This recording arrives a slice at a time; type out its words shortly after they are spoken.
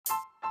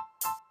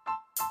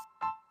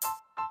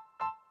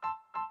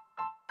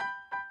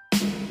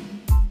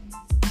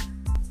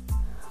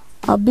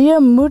Había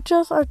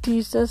muchos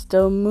artistas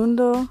del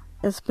mundo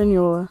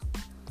español.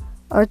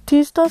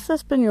 Artistas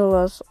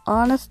españoles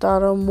han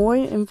estado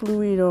muy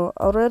influidos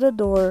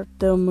alrededor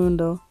del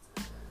mundo.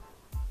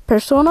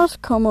 Personas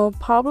como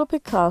Pablo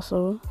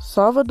Picasso,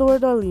 Salvador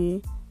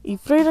Dalí y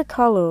Frida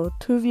Kahlo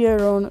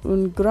tuvieron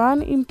un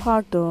gran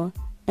impacto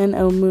en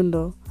el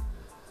mundo.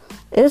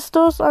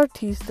 Estos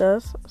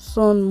artistas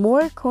son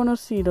muy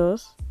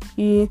conocidos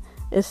y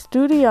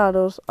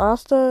estudiados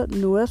hasta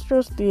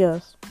nuestros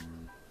días.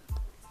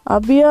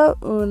 Había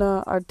una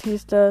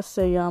artista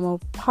se llamó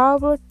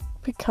Pablo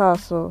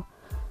Picasso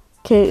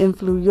que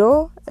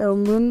influyó el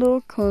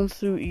mundo con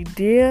sus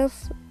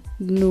ideas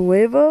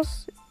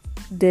nuevas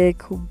de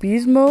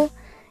cubismo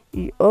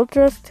y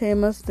otros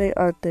temas de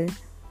arte.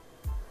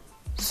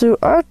 Su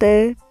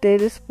arte de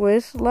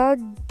después la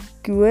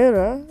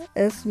guerra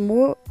es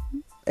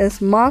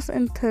más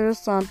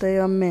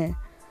interesante a mí.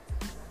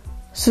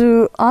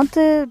 Su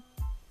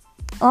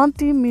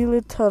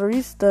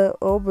antimilitarista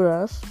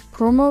obras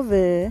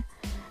promueve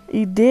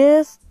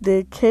ideas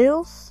de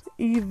caos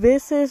y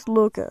veces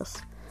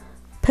locas,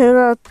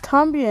 pero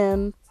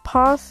también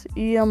paz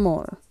y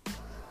amor.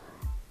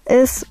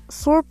 Es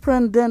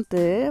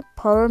sorprendente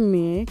para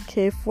mí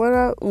que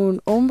fuera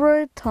un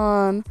hombre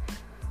tan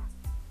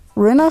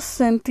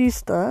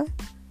renacentista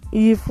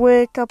y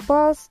fue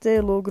capaz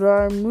de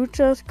lograr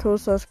muchas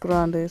cosas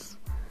grandes.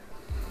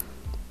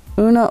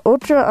 Una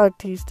otra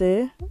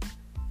artista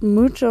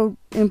mucho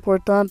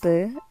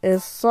importante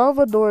es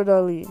Salvador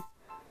Dalí.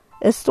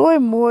 Estoy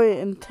muy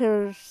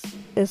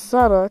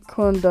interesada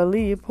con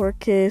Dalí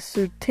porque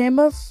sus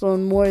temas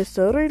son muy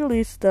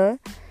surrealistas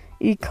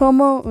y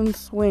como un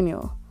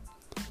sueño.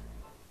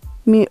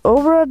 Mi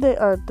obra de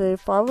arte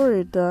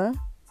favorita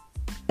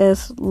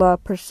es la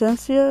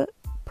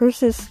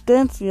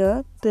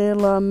persistencia de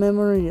la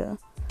memoria,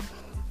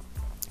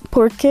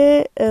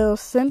 porque el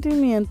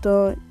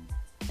sentimiento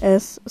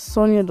es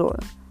soñador.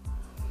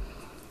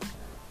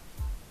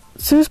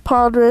 Sus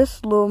padres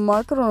lo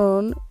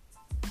marcaron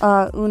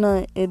a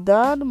una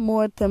edad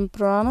muy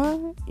temprana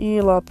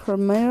y la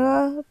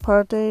primera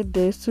parte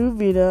de su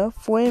vida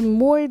fue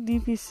muy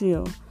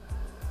difícil.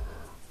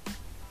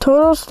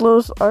 Todos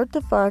los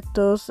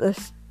artefactos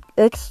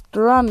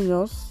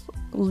extraños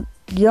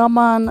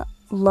llaman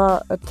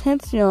la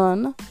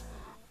atención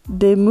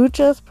de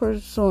muchas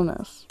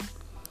personas.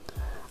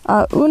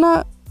 A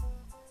una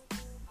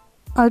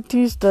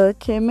artista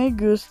que me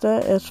gusta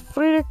es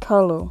Frida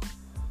Kahlo.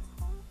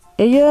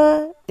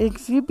 Ella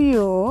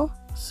exhibió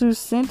sus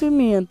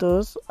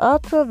sentimientos a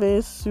través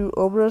de sus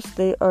obras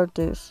de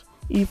arte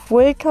y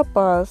fue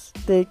capaz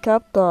de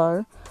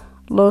captar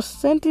los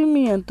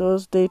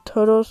sentimientos de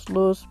todos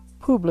los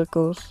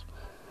públicos.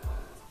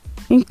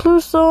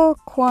 Incluso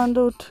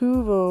cuando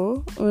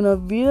tuvo una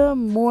vida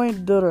muy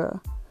dura,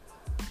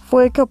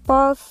 fue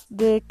capaz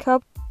de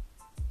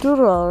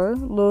capturar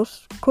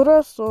los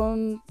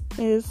corazones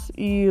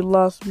y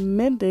las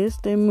mentes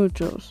de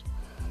muchos.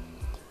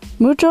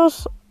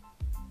 Muchos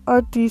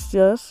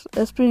artistas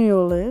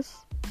españoles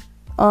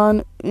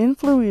han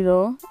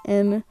influido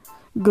en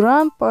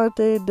gran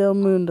parte del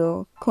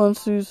mundo con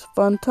sus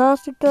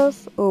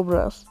fantásticas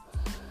obras.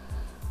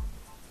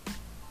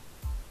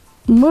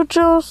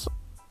 Muchos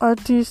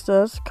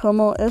artistas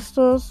como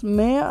estos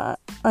me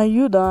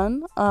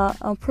ayudan a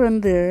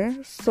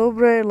aprender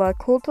sobre la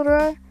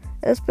cultura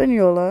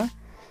española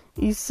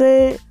y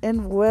se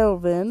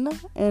envuelven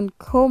en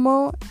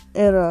cómo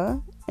era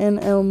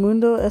en el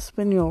mundo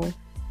español.